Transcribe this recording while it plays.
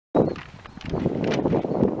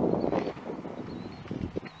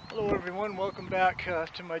Hello everyone, welcome back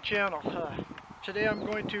to my channel. Today I'm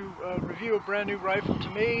going to review a brand new rifle to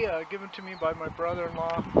me, given to me by my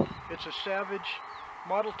brother-in-law. It's a Savage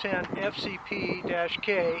Model 10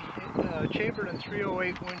 FCP-K, chambered in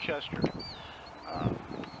 .308 Winchester.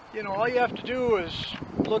 You know, all you have to do is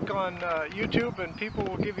look on YouTube and people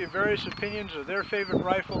will give you various opinions of their favorite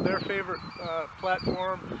rifle, their favorite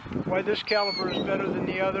platform, why this caliber is better than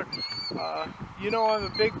the other. You know, I'm a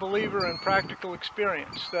big believer in practical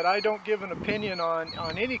experience, that I don't give an opinion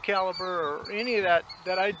on any caliber or any of that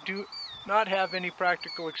I do not have any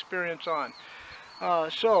practical experience on.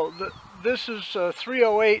 This is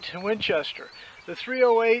 308 Winchester. The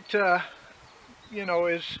 308 you know,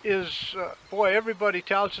 boy, everybody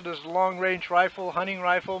touts it as a long-range rifle, hunting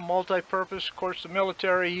rifle, multi-purpose. Of course, the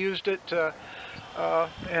military used it,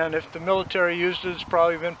 and if the military used it, it's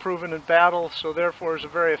probably been proven in battle, so therefore is a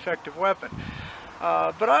very effective weapon.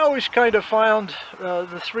 But I always kind of found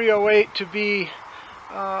the 308 to be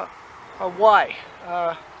a why.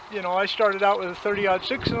 You know, I started out with a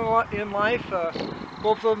 30-06 in life.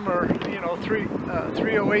 Both of them are, you know,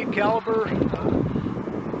 308 caliber.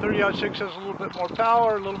 30-06 has a little bit more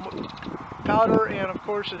power, a little more powder, and of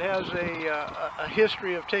course it has a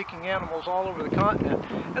history of taking animals all over the continent.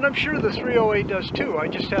 And I'm sure the 308 does too, I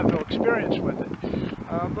just have no experience with it.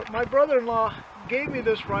 But my brother-in-law gave me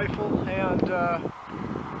this rifle, and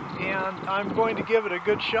I'm going to give it a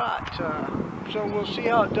good shot. So we'll see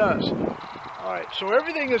how it does. Alright, so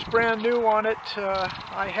everything is brand new on it.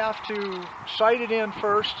 I have to sight it in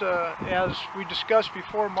first. As we discussed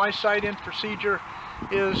before, my sight-in procedure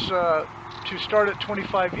is to start at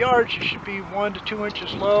 25 yards. You should be 1 to 2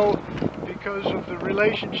 inches low because of the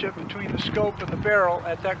relationship between the scope and the barrel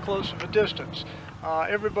at that close of a distance.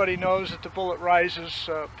 Everybody knows that the bullet rises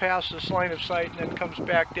past this line of sight and then comes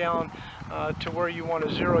back down to where you want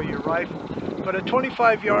to zero your rifle. But at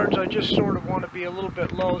 25 yards I just sort of want to be a little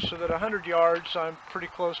bit low so that 100 yards I'm pretty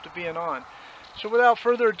close to being on. So without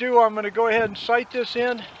further ado, I'm going to go ahead and sight this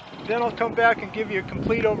in, then I'll come back and give you a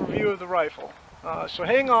complete overview of the rifle. So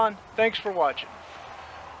hang on, thanks for watching.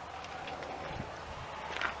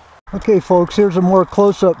 Okay folks, here's a more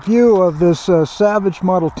close-up view of this Savage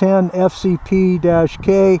Model 10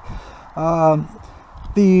 FCP-K.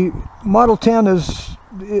 The Model 10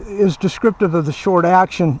 is descriptive of the short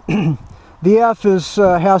action. The F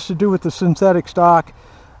has to do with the synthetic stock.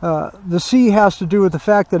 The C has to do with the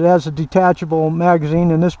fact that it has a detachable magazine.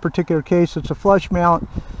 In this particular case, it's a flush mount,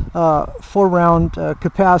 4-round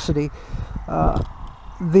capacity.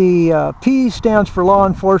 The P stands for law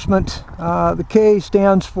enforcement. The K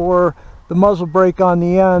stands for the muzzle brake on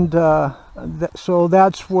the end. So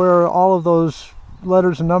that's where all of those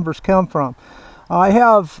letters and numbers come from. I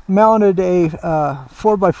have mounted a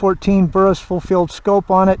 4x14 Burris full-field scope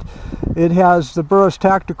on it. It has the Burris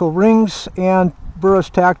tactical rings and Burris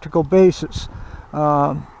tactical bases.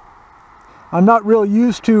 I'm not real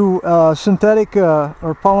used to synthetic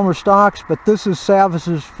or polymer stocks, but this is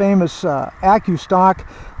Savage's famous Accu stock,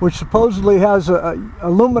 which supposedly has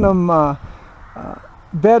aluminum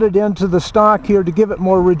bedded into the stock here to give it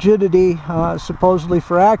more rigidity, supposedly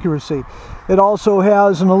for accuracy. It also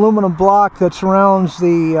has an aluminum block that surrounds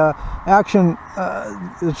the action.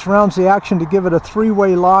 To give it a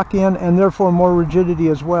three-way lock-in and therefore more rigidity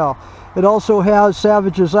as well. It also has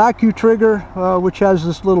Savage's Accu trigger, which has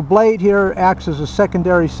this little blade here, acts as a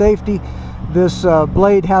secondary safety. This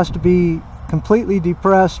blade has to be completely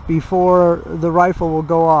depressed before the rifle will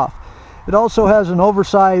go off. It also has an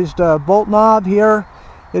oversized bolt knob here.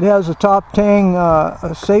 It has a top tang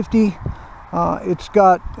safety. It's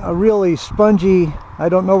got a really spongy, I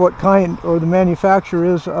don't know what kind or the manufacturer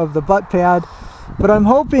is of the butt pad, but I'm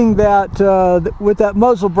hoping that with that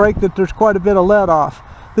muzzle brake that there's quite a bit of lead off.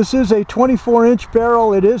 This is a 24-inch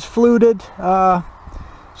barrel. It is fluted. So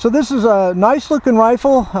this is a nice looking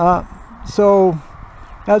rifle. So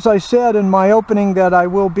as I said in my opening, that I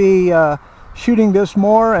will be shooting this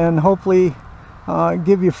more and hopefully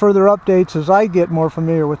give you further updates as I get more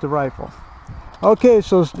familiar with the rifle. Okay,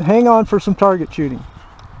 so hang on for some target shooting.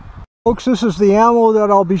 Folks, this is the ammo that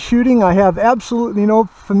I'll be shooting. I have absolutely no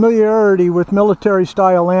familiarity with military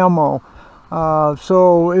style ammo.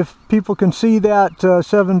 So if people can see that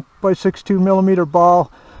 7.62 millimeter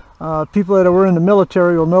ball, people that were in the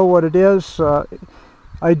military will know what it is.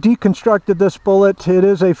 I deconstructed this bullet. It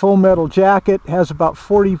is a full metal jacket. It has about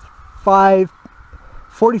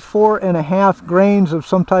 44 and a half grains of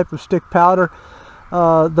some type of stick powder.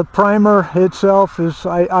 The primer itself is,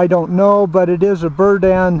 I don't know, but it is a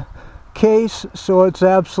Burdan case, so it's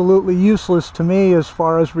absolutely useless to me as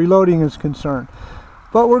far as reloading is concerned.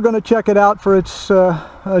 But we're going to check it out for its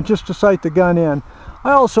just to sight the gun in.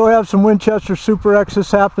 I also have some Winchester Super X.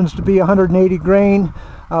 This happens to be 180 grain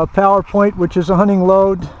power point, which is a hunting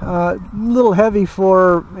load. A little heavy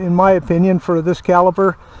for, in my opinion, for this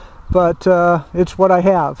caliber, but it's what I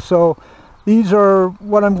have. So these are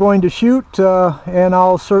what I'm going to shoot, and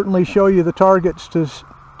I'll certainly show you the targets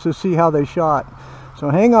to see how they shot. So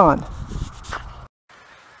hang on.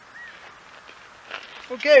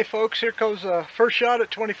 Okay folks, here goes the first shot at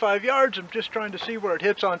 25 yards. I'm just trying to see where it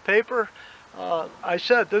hits on paper. I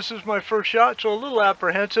said this is my first shot, so a little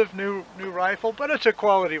apprehensive, new rifle, but it's a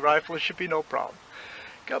quality rifle. It should be no problem.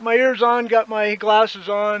 Got my ears on, got my glasses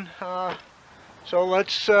on, so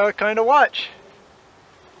let's kind of watch.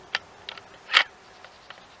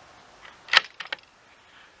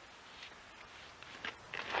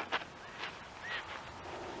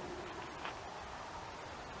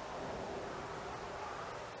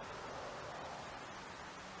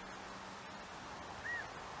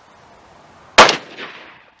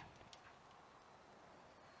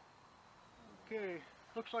 Okay,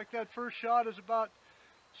 looks like that first shot is about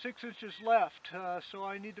 6 inches left, so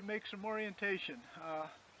I need to make some orientation.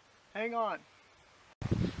 Hang on.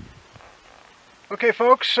 Okay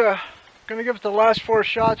folks, going to give it the last 4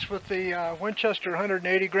 shots with the Winchester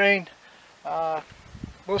 180 grain.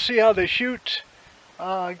 We'll see how they shoot.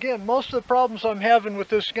 Again, most of the problems I'm having with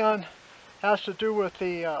this gun has to do with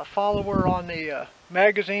the follower on the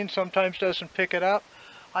magazine. Sometimes doesn't pick it up.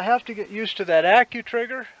 I have to get used to that accu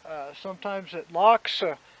trigger. Sometimes it locks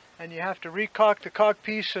and you have to recock the cock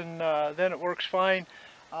piece, and then it works fine.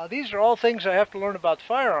 These are all things I have to learn about the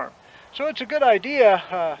firearm. So it's a good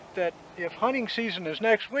idea that if hunting season is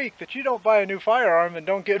next week, that you don't buy a new firearm and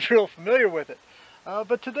don't get real familiar with it.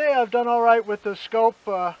 But today I've done all right with the scope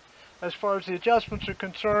as far as the adjustments are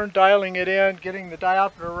concerned, dialing it in, getting the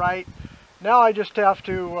diopter right. Now I just have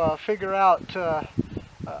to figure out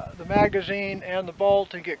the magazine and the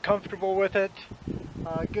bolt and get comfortable with it,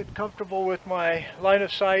 get comfortable with my line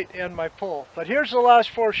of sight and my pull. But here's the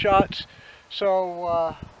last 4 shots,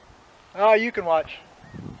 so you can watch.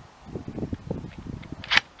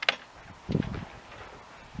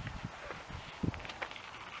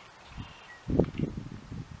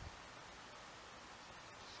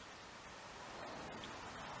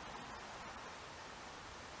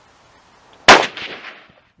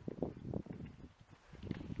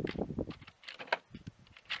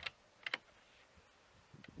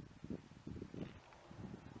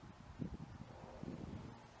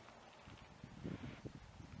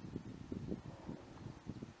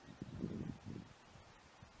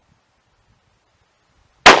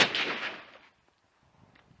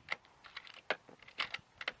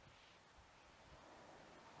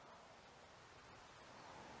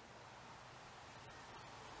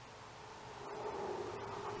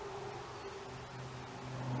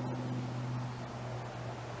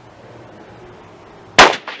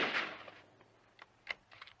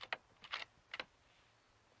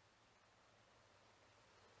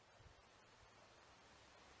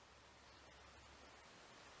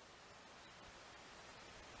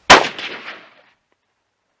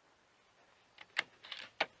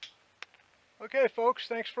 Okay folks,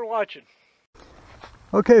 thanks for watching.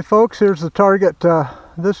 Okay folks, here's the target.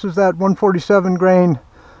 This is that 147 grain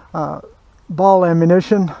ball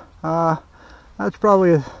ammunition. That's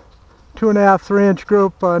probably a 2.5, 3-inch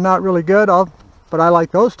group. Not really good, but I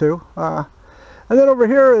like those two. And then over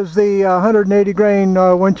here is the 180 grain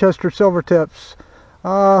Winchester silver tips.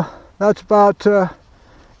 That's about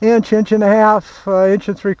inch and a half, inch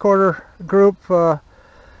and 3/4 group.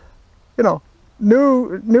 You know,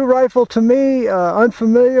 new rifle to me,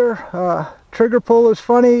 unfamiliar. Trigger pull is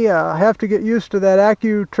funny. I have to get used to that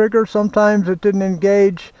accu trigger. Sometimes it didn't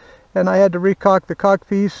engage and I had to recock the cock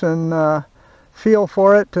piece and feel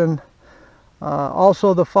for it. And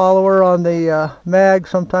also the follower on the mag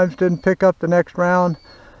sometimes didn't pick up the next round.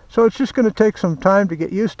 So it's just going to take some time to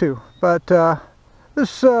get used to. But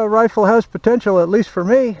this rifle has potential, at least for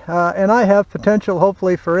me, and I have potential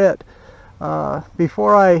hopefully for it.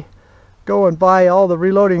 Before I go and buy all the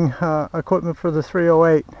reloading equipment for the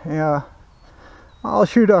 308, I'll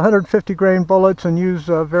shoot 150 grain bullets and use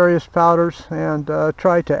various powders and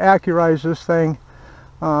try to accurize this thing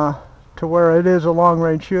to where it is a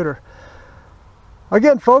long-range shooter.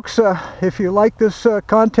 Again folks, if you like this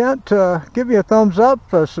content, give me a thumbs up,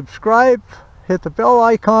 subscribe, hit the bell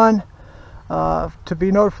icon to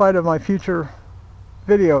be notified of my future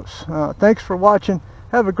videos. Thanks for watching.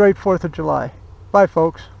 Have a great 4th of July. Bye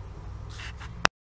folks.